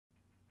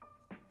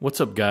What's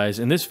up guys?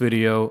 In this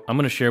video, I'm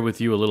going to share with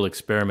you a little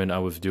experiment I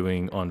was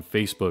doing on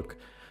Facebook,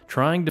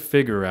 trying to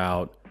figure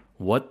out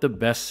what the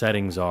best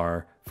settings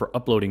are for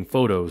uploading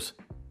photos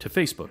to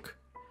Facebook.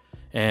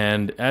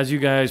 And as you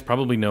guys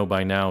probably know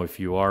by now, if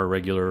you are a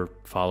regular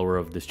follower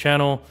of this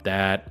channel,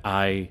 that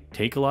I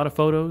take a lot of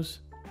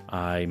photos,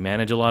 I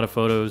manage a lot of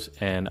photos,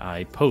 and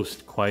I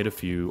post quite a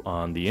few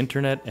on the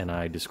internet, and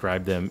I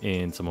describe them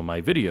in some of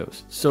my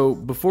videos. So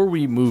before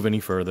we move any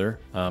further,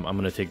 I'm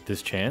going to take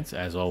this chance,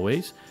 as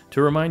always,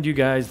 to remind you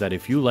guys that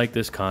if you like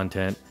this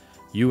content,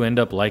 you end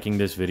up liking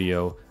this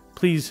video,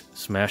 please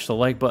smash the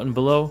like button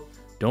below.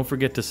 Don't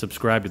forget to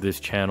subscribe to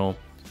this channel,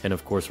 and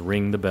of course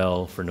ring the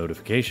bell for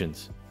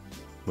notifications.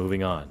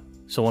 Moving on.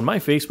 So on my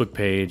Facebook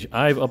page,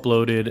 I've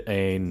uploaded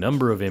a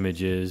number of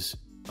images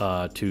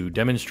to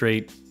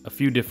demonstrate a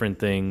few different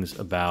things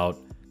about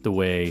the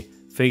way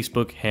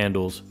Facebook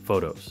handles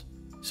photos.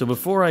 So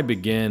before I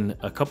begin,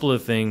 a couple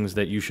of things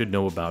that you should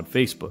know about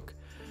Facebook.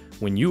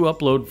 When you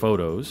upload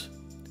photos,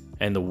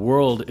 and the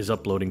world is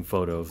uploading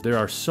photos, there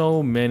are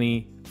so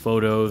many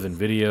photos and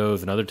videos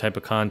and other type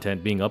of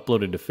content being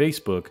uploaded to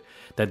Facebook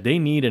that they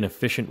need an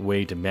efficient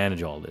way to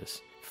manage all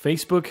this.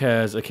 Facebook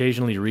has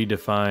occasionally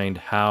redefined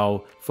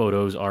how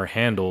photos are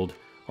handled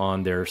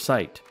on their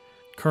site.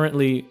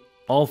 Currently,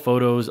 all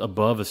photos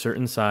above a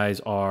certain size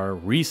are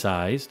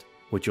resized,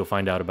 which you'll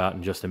find out about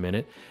in just a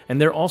minute, and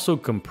they're also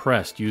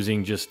compressed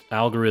using just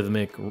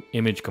algorithmic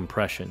image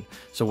compression.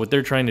 So what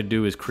they're trying to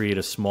do is create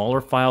a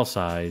smaller file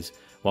size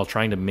while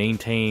trying to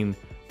maintain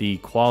the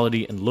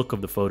quality and look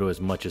of the photo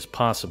as much as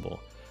possible.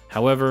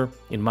 However,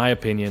 in my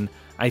opinion,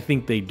 I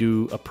think they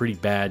do a pretty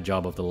bad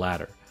job of the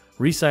latter.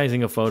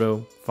 Resizing a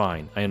photo,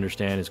 fine, I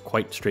understand, is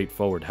quite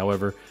straightforward.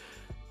 However,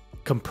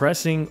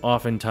 compressing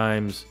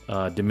oftentimes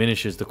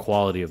diminishes the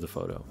quality of the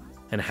photo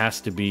and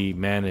has to be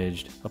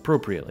managed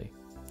appropriately.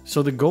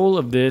 So the goal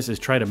of this is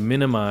try to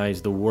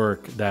minimize the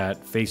work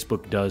that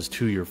Facebook does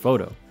to your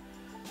photo.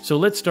 So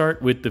let's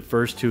start with the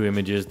first two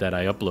images that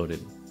I uploaded.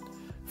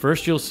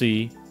 First, you'll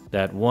see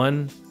that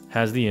one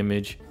has the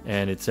image,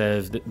 and it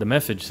says that the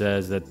message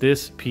says that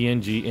this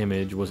PNG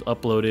image was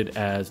uploaded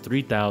as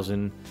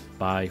 3000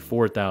 by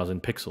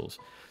 4000 pixels.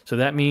 So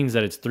that means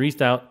that it's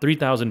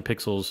 3000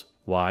 pixels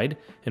wide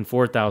and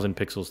 4000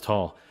 pixels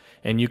tall.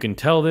 And you can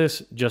tell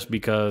this just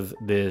because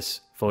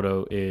this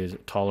photo is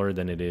taller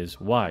than it is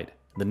wide.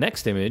 The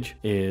next image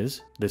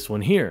is this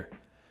one here,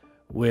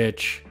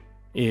 which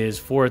is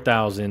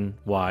 4000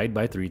 wide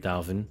by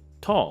 3000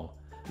 tall.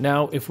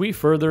 Now, if we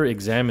further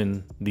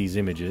examine these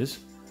images,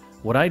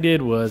 what I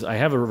did was I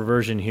have a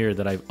version here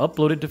that I've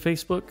uploaded to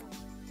Facebook,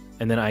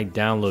 and then I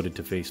downloaded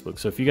to Facebook.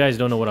 So if you guys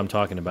don't know what I'm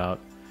talking about,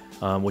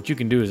 what you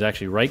can do is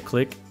actually right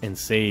click and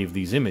save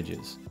these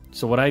images.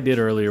 So what I did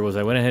earlier was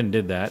I went ahead and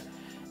did that,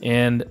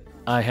 and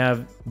I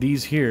have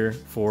these here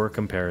for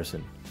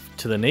comparison.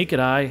 To the naked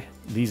eye,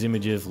 these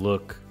images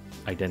look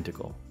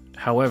identical.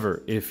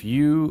 However, if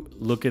you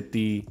look at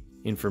the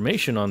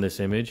information on this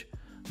image,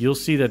 you'll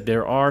see that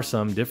there are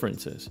some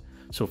differences.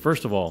 So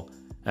first of all,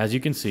 as you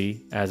can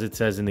see, as it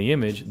says in the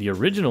image, the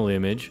original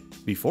image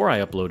before I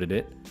uploaded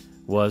it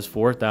was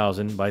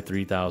 4000 by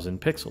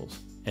 3000 pixels,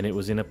 and it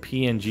was in a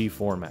PNG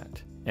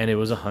format, and it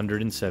was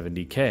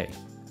 170K.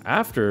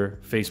 After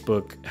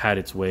Facebook had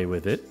its way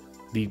with it,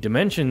 the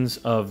dimensions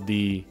of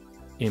the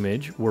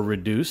image were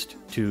reduced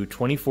to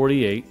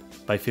 2048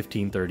 by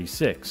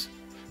 1536.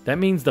 That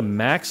means the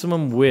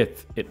maximum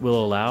width it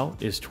will allow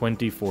is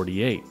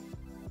 2048,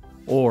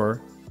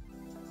 or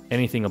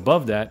anything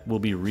above that will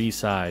be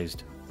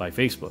resized by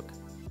Facebook.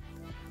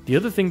 The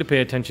other thing to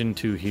pay attention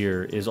to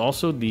here is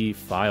also the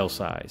file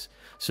size.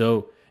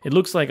 So it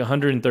looks like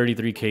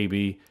 133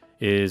 KB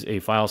is a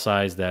file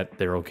size that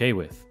they're okay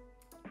with.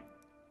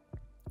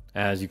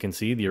 As you can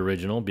see, the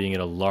original, being at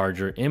a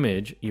larger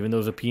image, even though it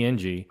was a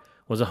PNG,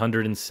 was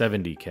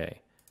 170K.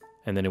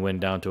 And then it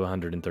went down to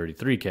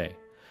 133K.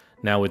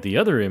 Now with the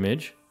other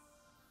image,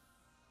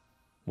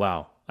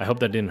 wow, I hope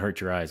that didn't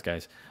hurt your eyes,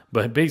 guys.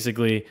 But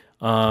basically,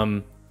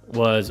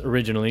 was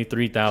originally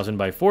 3000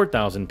 by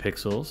 4000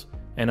 pixels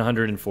and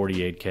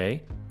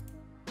 148K.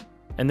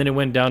 And then it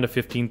went down to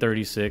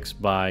 1536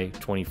 by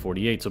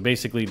 2048. So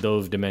basically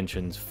those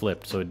dimensions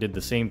flipped. So it did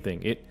the same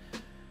thing. It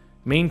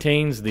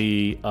maintains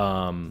the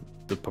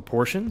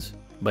proportions,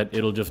 but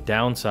it'll just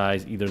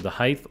downsize either the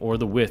height or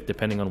the width,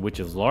 depending on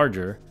which is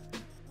larger,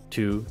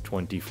 to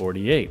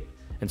 2048.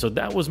 And so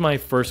that was my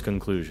first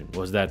conclusion,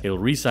 was that it'll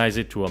resize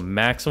it to a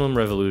maximum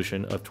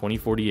resolution of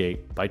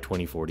 2048 by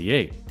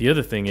 2048. The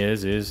other thing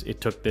is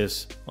it took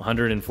this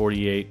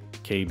 148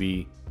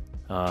 KB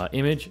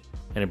image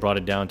and it brought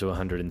it down to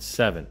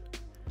 107.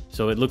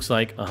 So it looks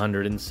like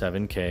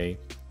 107K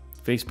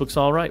Facebook's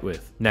all right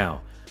with.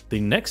 Now,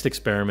 the next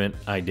experiment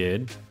I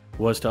did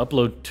was to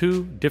upload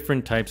two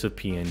different types of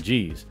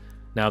PNGs.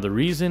 Now, the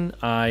reason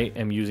I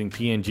am using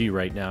PNG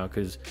right now,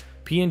 because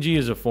PNG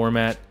is a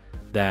format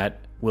that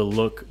will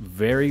look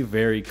very,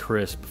 very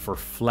crisp for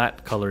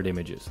flat colored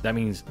images. That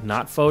means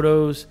not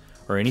photos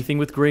or anything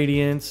with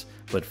gradients,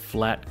 but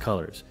flat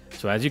colors.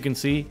 So as you can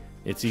see,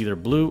 it's either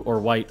blue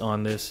or white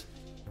on this,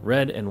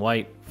 red and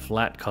white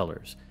flat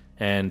colors,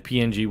 and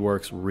PNG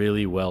works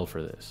really well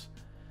for this.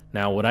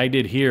 Now what I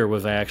did here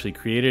was I actually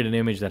created an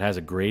image that has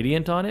a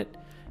gradient on it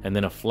and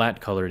then a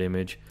flat colored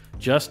image,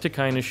 just to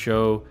kind of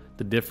show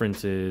the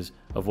differences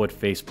of what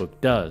Facebook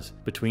does.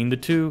 Between the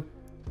two,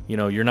 you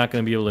know, you're not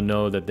going to be able to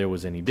know that there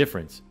was any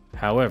difference.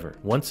 However,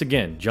 once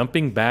again,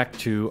 jumping back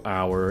to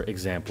our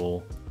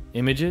example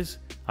images,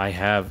 I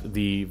have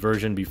the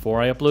version before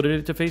I uploaded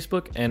it to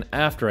Facebook and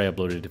after I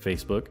uploaded it to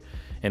Facebook.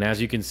 And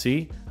as you can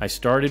see, I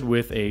started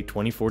with a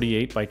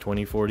 2048 by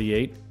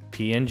 2048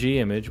 PNG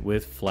image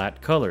with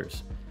flat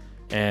colors.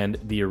 And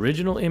the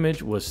original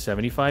image was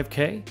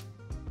 75K,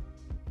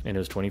 and it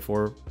was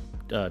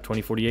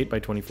 2048 by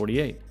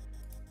 2048.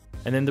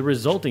 And then the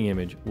resulting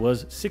image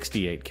was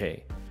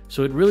 68K.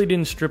 So it really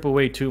didn't strip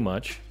away too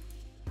much.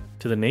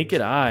 To the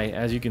naked eye,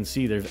 as you can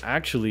see, there's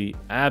actually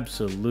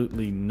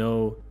absolutely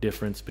no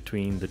difference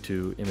between the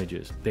two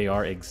images. They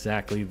are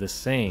exactly the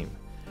same.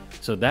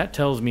 So that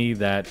tells me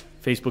that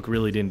Facebook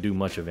really didn't do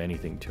much of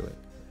anything to it.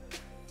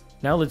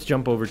 Now let's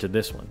jump over to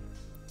this one.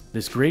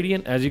 This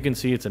gradient, as you can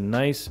see, it's a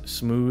nice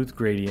smooth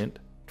gradient,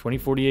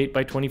 2048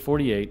 by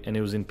 2048, and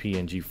it was in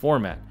PNG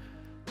format.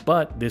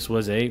 But this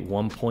was a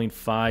 1.5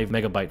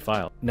 megabyte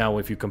file. Now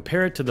if you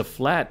compare it to the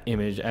flat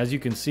image, as you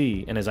can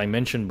see, and as I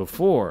mentioned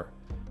before,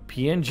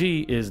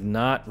 PNG is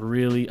not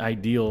really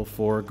ideal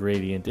for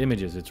gradient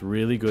images. It's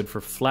really good for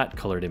flat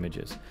colored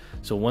images.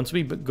 So once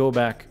we go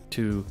back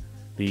to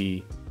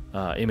the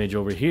image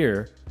over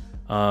here,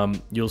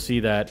 you'll see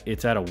that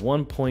it's at a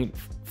 1.5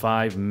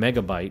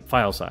 megabyte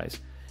file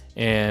size.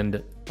 And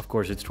of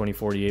course it's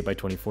 2048 by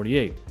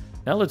 2048.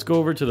 Now let's go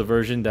over to the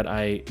version that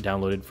I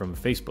downloaded from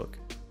Facebook.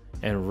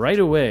 And right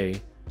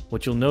away,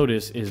 what you'll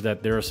notice is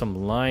that there are some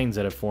lines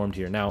that have formed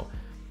here. Now,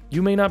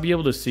 you may not be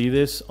able to see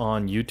this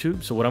on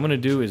YouTube, so what I'm going to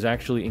do is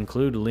actually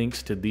include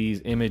links to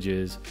these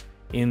images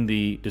in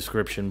the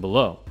description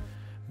below.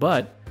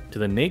 But to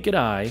the naked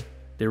eye,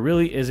 there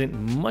really isn't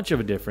much of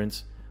a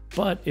difference.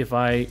 But if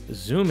I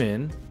zoom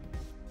in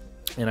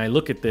and I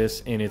look at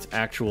this in its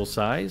actual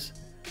size,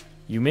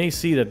 you may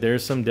see that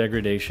there's some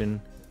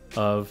degradation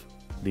of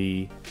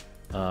the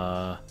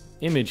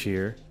image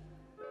here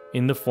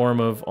in the form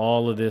of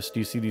all of this. Do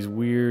you see these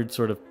weird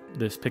sort of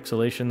this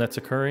pixelation that's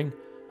occurring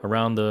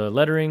around the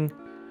lettering?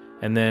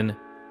 And then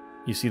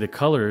you see the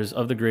colors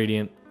of the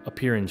gradient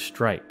appear in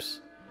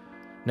stripes.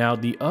 Now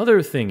the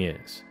other thing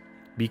is,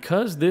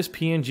 because this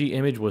PNG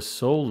image was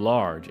so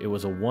large, it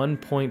was a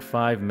 1.5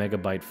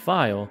 megabyte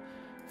file,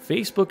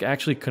 Facebook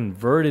actually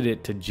converted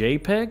it to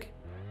JPEG,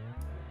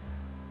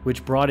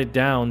 which brought it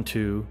down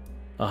to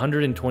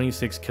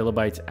 126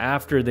 kilobytes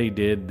after they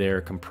did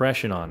their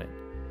compression on it.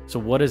 So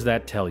what does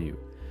that tell you?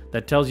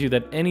 That tells you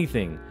that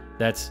anything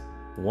that's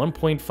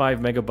 1.5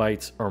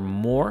 megabytes or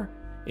more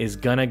is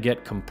gonna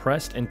get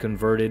compressed and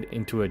converted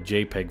into a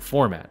JPEG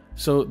format.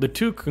 So the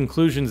two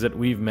conclusions that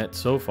we've met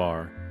so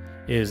far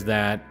is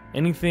that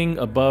anything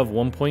above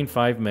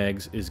 1.5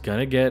 megs is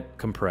gonna get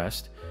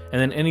compressed, and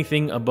then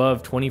anything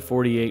above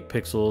 2048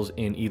 pixels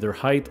in either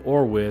height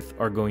or width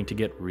are going to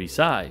get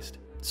resized.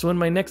 So in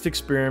my next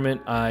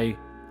experiment, I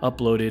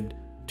uploaded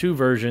two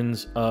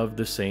versions of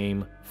the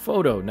same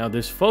photo. Now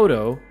this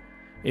photo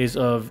is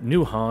of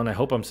Nyhavn, I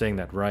hope I'm saying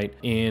that right,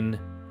 in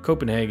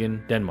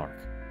Copenhagen, Denmark.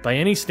 By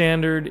any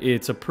standard,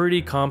 it's a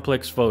pretty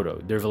complex photo.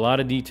 There's a lot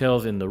of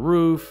details in the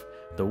roof,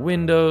 the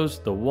windows,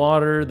 the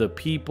water, the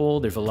people.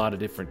 There's a lot of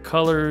different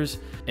colors.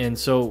 And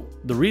so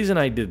the reason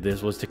I did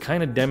this was to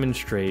kind of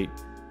demonstrate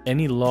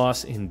any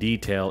loss in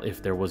detail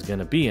if there was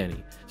gonna be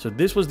any. So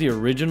this was the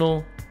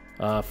original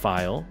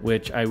file,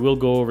 which I will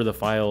go over the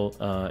file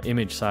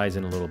image size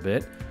in a little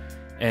bit.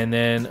 And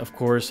then of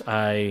course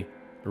I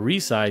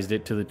resized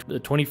it to the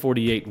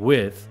 2048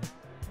 width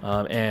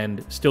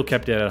and still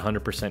kept it at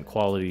 100%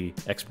 quality,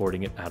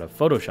 exporting it out of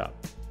Photoshop.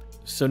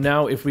 So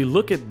now if we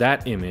look at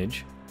that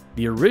image,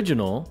 the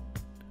original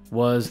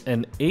was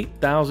an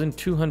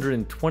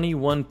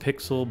 8,221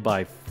 pixel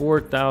by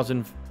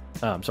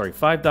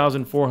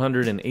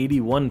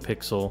 5,481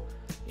 pixel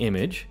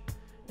image,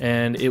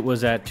 and it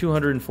was at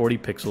 240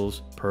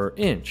 pixels per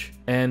inch,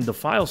 and the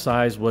file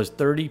size was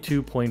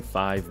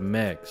 32.5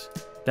 megs.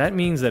 That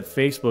means that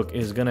Facebook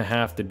is gonna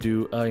have to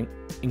do an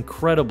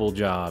incredible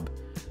job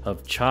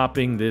of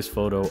chopping this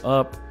photo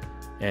up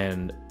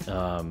and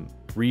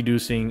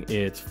reducing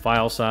its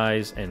file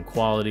size and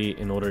quality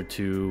in order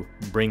to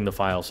bring the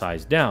file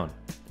size down.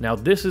 Now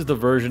this is the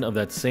version of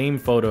that same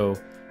photo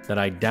that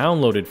I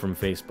downloaded from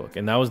Facebook,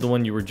 and that was the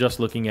one you were just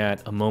looking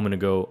at a moment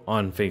ago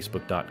on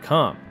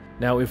facebook.com.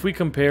 Now if we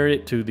compare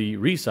it to the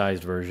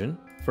resized version,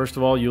 first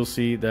of all you'll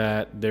see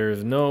that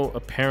there's no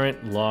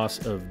apparent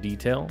loss of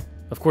detail.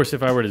 Of course,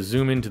 if I were to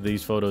zoom into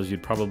these photos,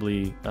 you'd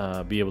probably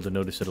be able to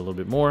notice it a little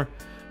bit more.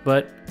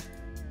 But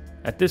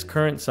at this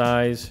current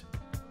size,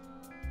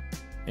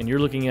 and you're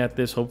looking at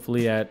this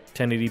hopefully at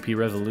 1080p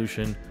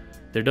resolution,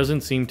 there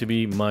doesn't seem to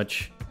be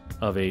much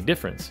of a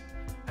difference.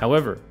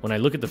 However, when I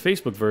look at the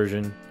Facebook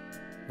version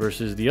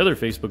versus the other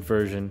Facebook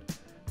version,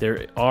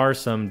 there are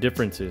some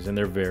differences and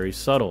they're very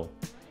subtle.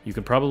 You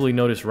can probably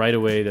notice right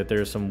away that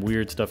there's some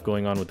weird stuff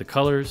going on with the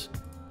colors.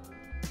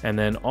 And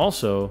then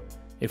also,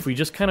 if we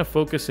just kind of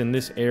focus in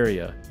this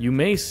area, you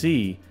may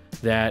see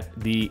that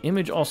the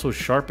image also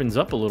sharpens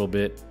up a little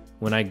bit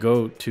when I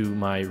go to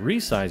my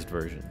resized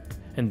version.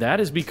 And that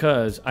is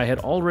because I had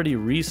already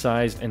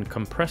resized and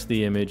compressed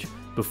the image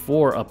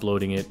before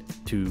uploading it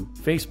to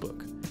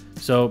Facebook.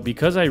 So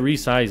because I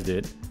resized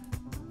it,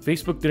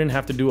 Facebook didn't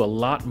have to do a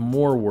lot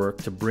more work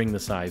to bring the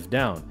size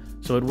down.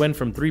 So it went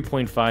from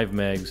 3.5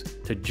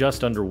 megs to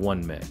just under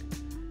 1 meg.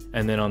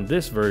 And then on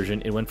this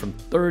version, it went from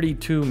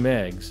 32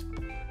 megs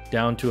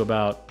down to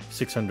about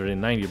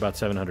 690, about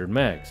 700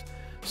 megs.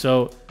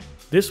 So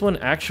this one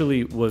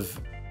actually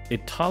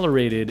it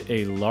tolerated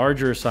a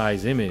larger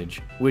size image,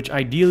 which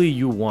ideally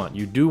you want.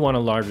 You do want a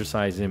larger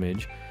size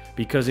image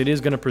because it is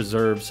going to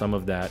preserve some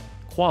of that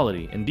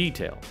quality and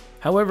detail.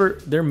 However,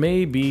 there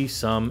may be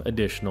some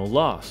additional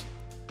loss.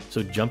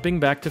 So jumping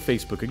back to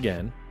Facebook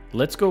again,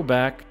 let's go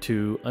back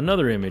to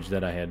another image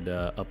that I had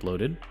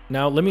uploaded.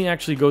 Now let me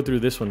actually go through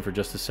this one for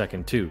just a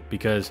second too,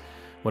 because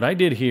what I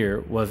did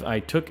here was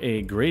I took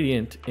a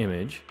gradient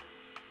image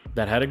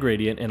that had a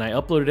gradient and I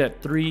uploaded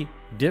at 3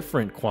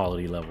 different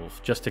quality levels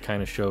just to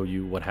kind of show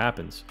you what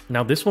happens.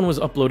 Now this one was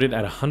uploaded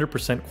at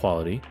 100%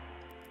 quality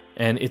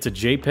and it's a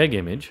JPEG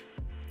image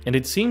and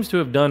it seems to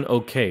have done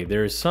okay.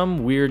 There is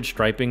some weird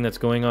striping that's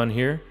going on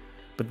here,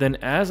 but then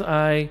as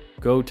I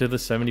go to the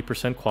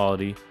 70%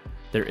 quality,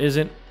 there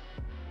isn't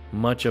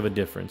much of a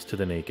difference to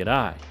the naked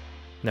eye.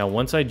 Now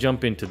once I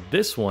jump into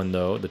this one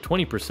though, the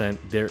 20%,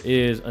 there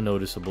is a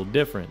noticeable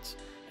difference.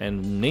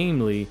 And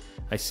namely,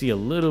 I see a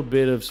little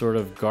bit of sort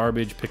of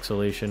garbage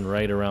pixelation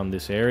right around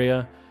this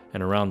area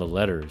and around the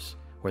letters,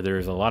 where there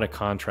is a lot of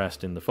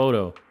contrast in the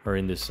photo, or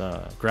in this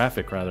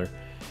graphic rather.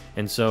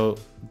 And so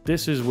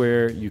this is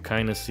where you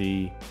kind of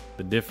see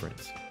the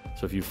difference.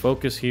 So if you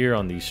focus here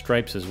on these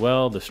stripes as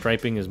well, the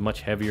striping is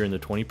much heavier in the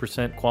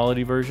 20%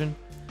 quality version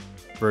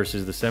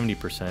versus the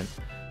 70%.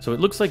 So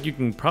it looks like you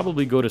can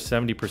probably go to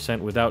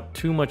 70% without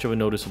too much of a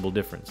noticeable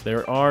difference.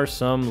 There are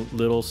some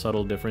little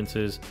subtle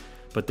differences,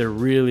 but they're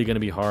really going to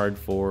be hard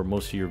for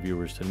most of your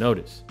viewers to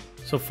notice.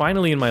 So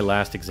finally, in my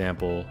last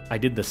example, I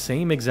did the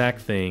same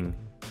exact thing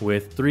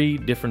with 3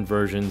 different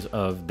versions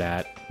of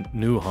that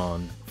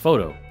Nuhan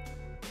photo.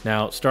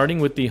 Now, starting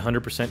with the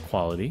 100%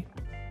 quality,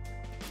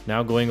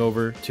 now going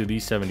over to the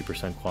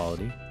 70%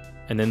 quality,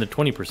 and then the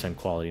 20%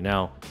 quality.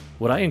 Now,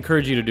 what I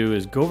encourage you to do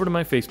is go over to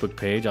my Facebook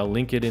page, I'll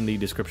link it in the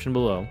description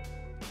below,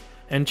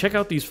 and check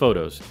out these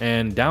photos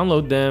and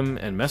download them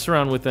and mess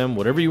around with them,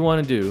 whatever you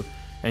want to do,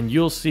 and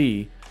you'll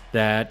see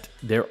that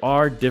there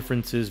are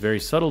differences, very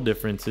subtle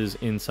differences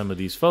in some of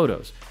these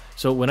photos.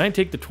 So when I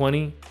take the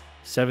 20,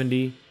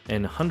 70,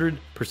 and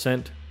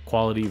 100%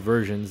 quality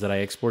versions that I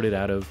exported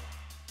out of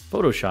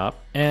Photoshop,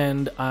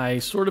 and I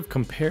sort of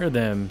compare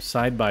them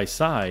side by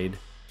side,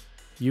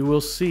 you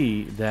will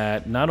see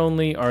that not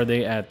only are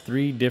they at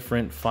 3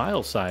 different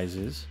file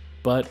sizes,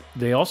 but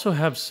they also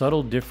have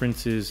subtle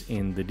differences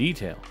in the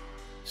detail.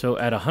 So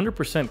at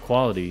 100%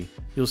 quality,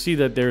 you'll see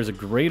that there's a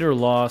greater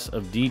loss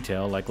of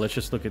detail. Like let's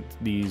just look at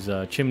these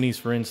chimneys,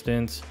 for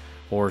instance,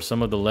 or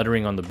some of the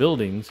lettering on the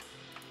buildings.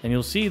 And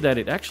you'll see that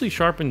it actually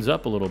sharpens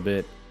up a little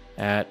bit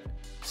at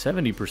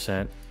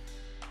 70%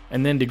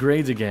 and then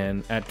degrades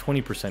again at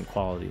 20%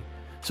 quality.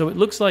 So it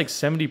looks like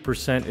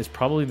 70% is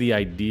probably the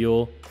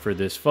ideal for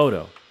this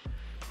photo.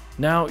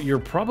 Now you're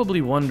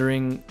probably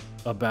wondering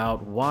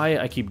about why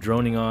I keep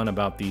droning on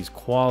about these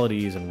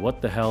qualities and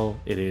what the hell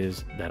it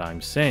is that I'm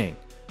saying.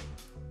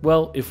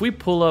 Well, if we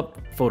pull up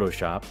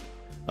Photoshop,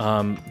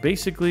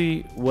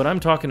 basically what I'm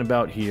talking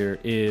about here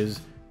is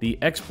the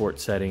export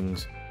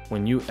settings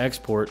when you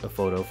export a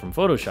photo from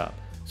Photoshop.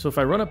 So if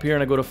I run up here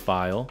and I go to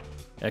File,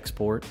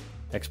 Export,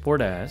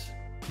 Export As,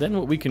 then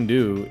what we can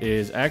do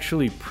is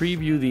actually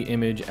preview the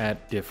image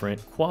at different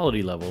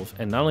quality levels.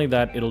 And not only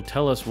that, it'll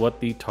tell us what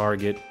the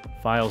target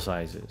file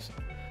size is.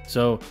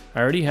 So I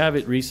already have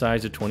it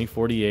resized to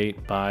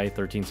 2048 by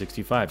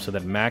 1365. So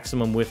that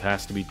maximum width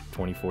has to be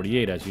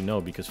 2048, as you know,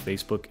 because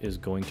Facebook is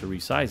going to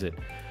resize it.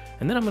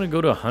 And then I'm going to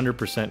go to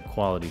 100%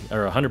 quality,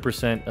 or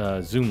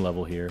 100% zoom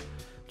level here,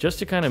 just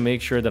to kind of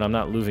make sure that I'm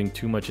not losing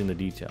too much in the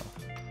detail.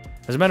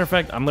 As a matter of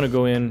fact, I'm going to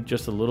go in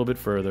just a little bit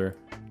further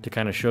to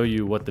kind of show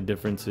you what the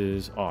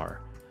differences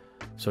are.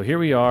 So here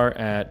we are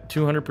at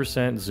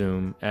 200%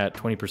 zoom at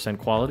 20%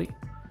 quality.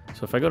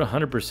 So if I go to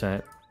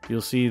 100%,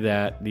 you'll see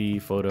that the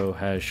photo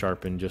has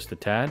sharpened just a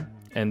tad.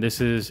 And this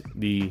is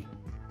the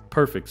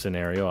perfect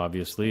scenario,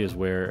 obviously, is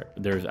where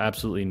there's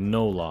absolutely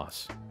no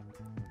loss.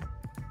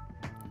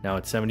 Now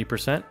at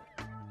 70%,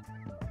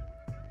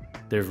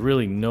 there's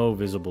really no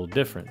visible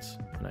difference.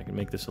 And I can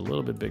make this a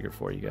little bit bigger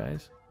for you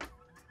guys.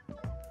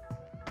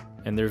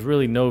 And there's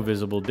really no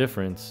visible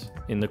difference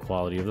in the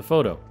quality of the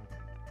photo.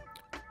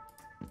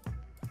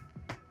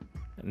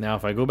 Now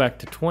if I go back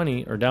to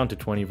 20 or down to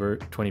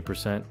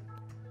 20%,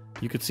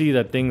 you could see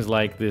that things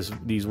like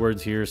these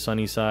words here,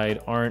 sunny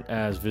side, aren't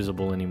as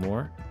visible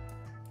anymore.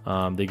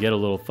 They get a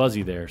little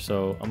fuzzy there.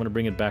 So I'm going to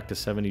bring it back to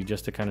 70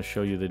 just to kind of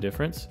show you the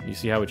difference. You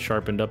see how it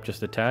sharpened up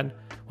just a tad?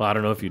 Well, I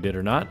don't know if you did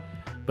or not.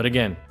 But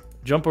again,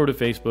 jump over to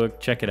Facebook,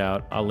 check it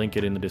out. I'll link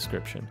it in the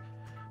description.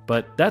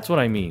 But that's what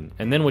I mean.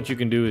 And then what you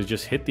can do is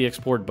just hit the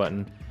export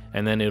button,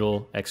 and then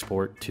it'll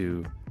export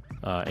to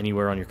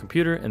anywhere on your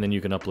computer, and then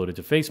you can upload it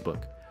to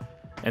Facebook.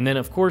 And then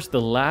of course,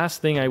 the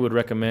last thing I would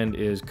recommend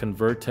is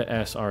convert to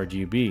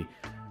sRGB.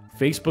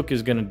 Facebook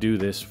is going to do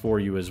this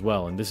for you as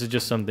well. And this is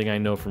just something I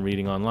know from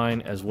reading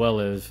online, as well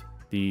as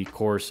the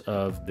course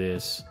of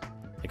this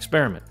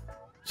experiment.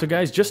 So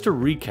guys, just to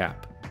recap,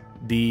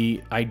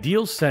 the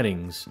ideal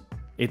settings,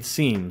 it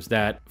seems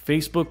that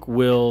Facebook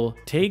will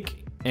take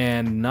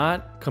and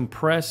not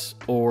compress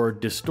or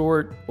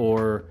distort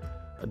or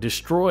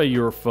destroy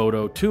your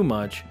photo too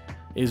much,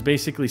 is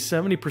basically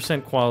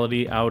 70%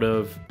 quality out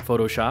of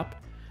Photoshop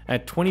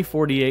at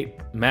 2048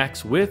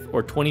 max width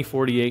or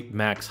 2048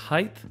 max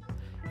height.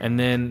 And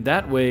then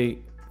that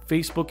way,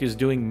 Facebook is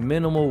doing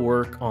minimal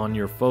work on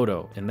your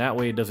photo, and that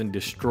way it doesn't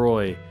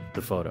destroy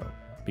the photo.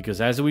 Because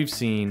as we've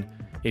seen,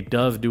 it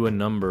does do a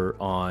number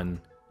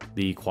on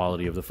the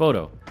quality of the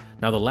photo.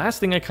 Now, the last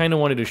thing I kind of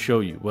wanted to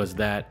show you was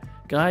that,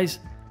 guys,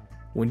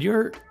 when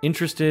you're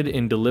interested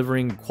in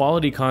delivering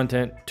quality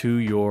content to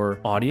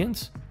your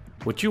audience,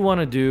 what you want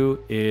to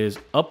do is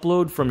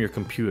upload from your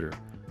computer.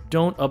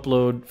 Don't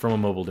upload from a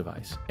mobile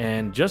device.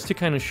 And just to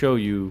kind of show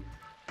you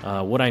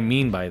what I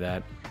mean by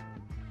that,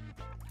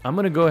 I'm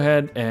going to go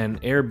ahead and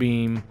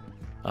airbeam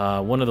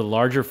one of the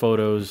larger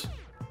photos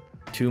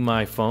to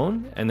my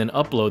phone and then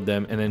upload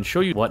them and then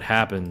show you what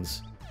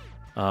happens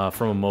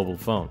from a mobile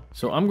phone.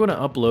 So I'm going to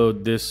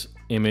upload this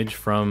image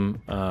from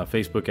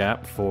Facebook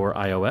app for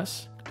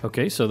iOS.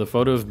 Okay, so the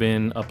photo has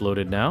been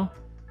uploaded now.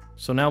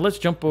 So now let's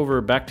jump over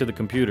back to the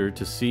computer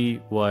to see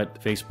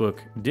what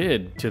Facebook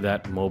did to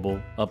that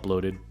mobile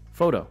uploaded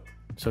photo.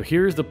 So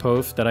here's the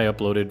post that I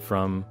uploaded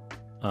from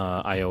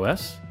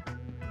iOS.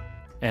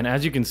 And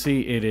as you can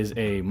see, it is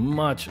a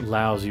much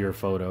lousier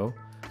photo.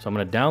 So I'm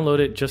going to download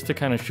it just to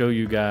kind of show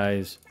you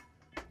guys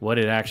what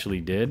it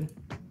actually did.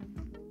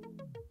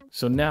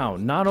 So now,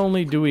 not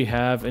only do we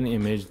have an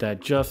image that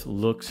just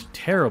looks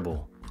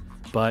terrible,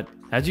 but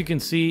as you can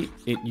see,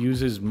 it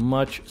uses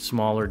much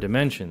smaller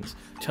dimensions.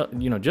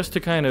 Just to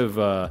kind of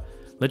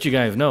let you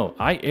guys know,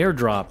 I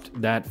airdropped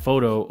that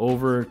photo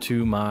over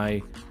to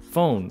my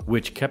phone,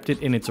 which kept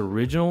it in its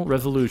original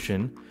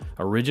resolution,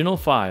 original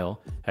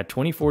file at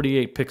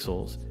 2048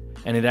 pixels,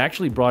 and it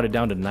actually brought it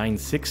down to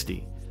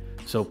 960.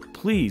 So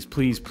please,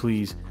 please,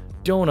 please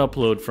don't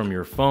upload from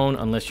your phone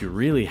unless you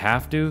really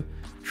have to.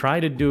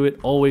 Try to do it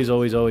always,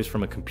 always, always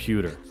from a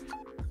computer.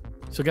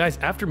 So guys,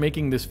 after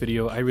making this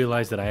video, I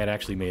realized that I had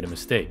actually made a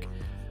mistake.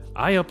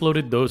 I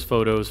uploaded those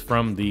photos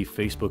from the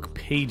Facebook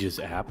Pages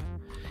app,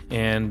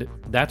 and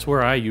that's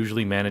where I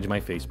usually manage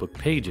my Facebook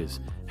pages.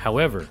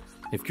 However,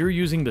 if you're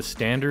using the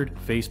standard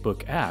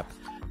Facebook app,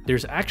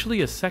 there's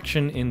actually a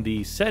section in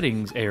the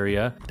settings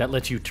area that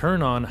lets you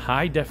turn on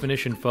high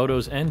definition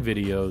photos and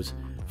videos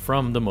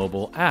from the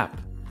mobile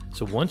app.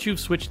 So once you've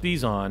switched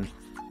these on,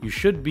 you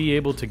should be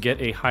able to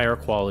get a higher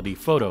quality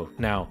photo.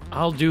 Now,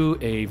 I'll do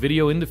a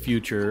video in the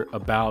future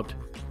about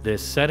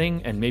this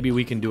setting, and maybe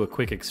we can do a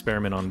quick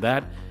experiment on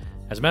that.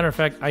 As a matter of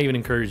fact, I even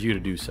encourage you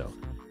to do so.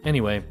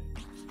 Anyway,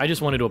 I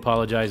just wanted to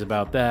apologize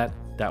about that.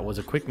 That was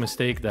a quick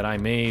mistake that I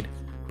made,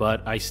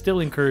 but I still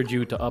encourage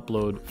you to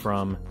upload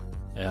from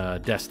a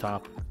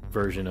desktop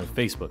version of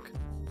Facebook.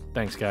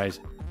 Thanks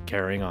guys,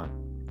 carrying on.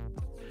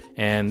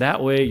 And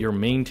that way you're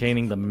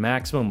maintaining the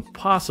maximum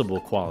possible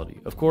quality.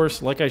 Of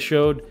course, like I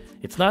showed,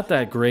 it's not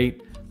that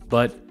great,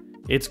 but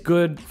it's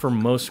good for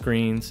most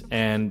screens.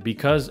 And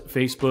because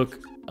Facebook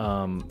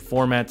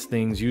formats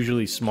things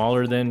usually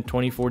smaller than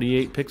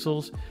 2048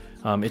 pixels,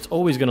 it's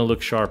always going to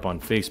look sharp on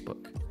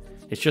Facebook.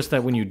 It's just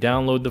that when you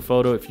download the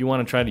photo, if you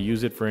want to try to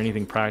use it for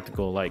anything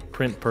practical like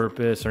print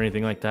purpose or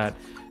anything like that,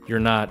 you're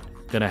not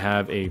going to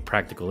have a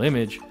practical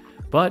image.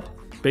 But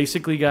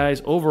basically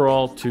guys,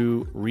 overall,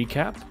 to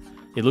recap,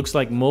 it looks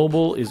like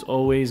mobile is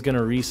always going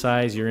to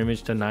resize your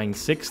image to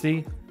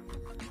 960.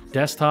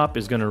 Desktop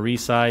is going to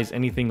resize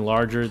anything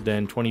larger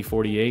than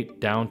 2048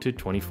 down to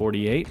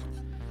 2048.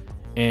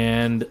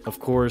 And of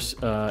course,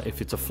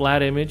 if it's a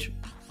flat image,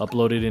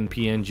 upload it in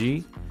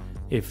PNG.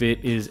 If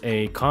it is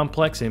a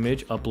complex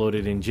image, upload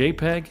it in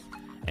JPEG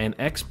and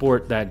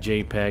export that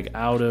JPEG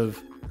out of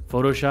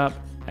Photoshop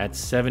at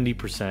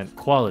 70%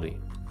 quality.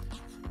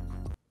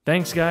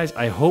 Thanks guys,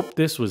 I hope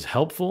this was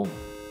helpful.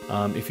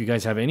 If you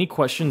guys have any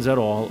questions at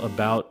all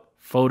about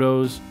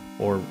photos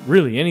or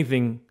really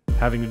anything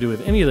having to do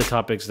with any of the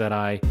topics that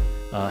I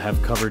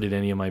have covered in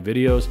any of my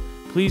videos,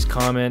 please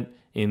comment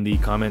in the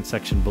comment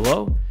section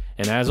below.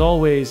 And as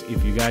always,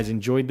 if you guys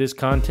enjoyed this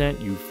content,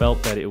 you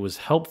felt that it was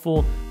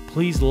helpful,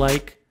 please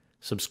like,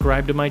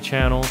 subscribe to my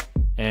channel,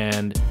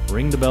 and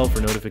ring the bell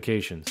for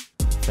notifications.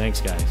 Thanks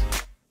guys.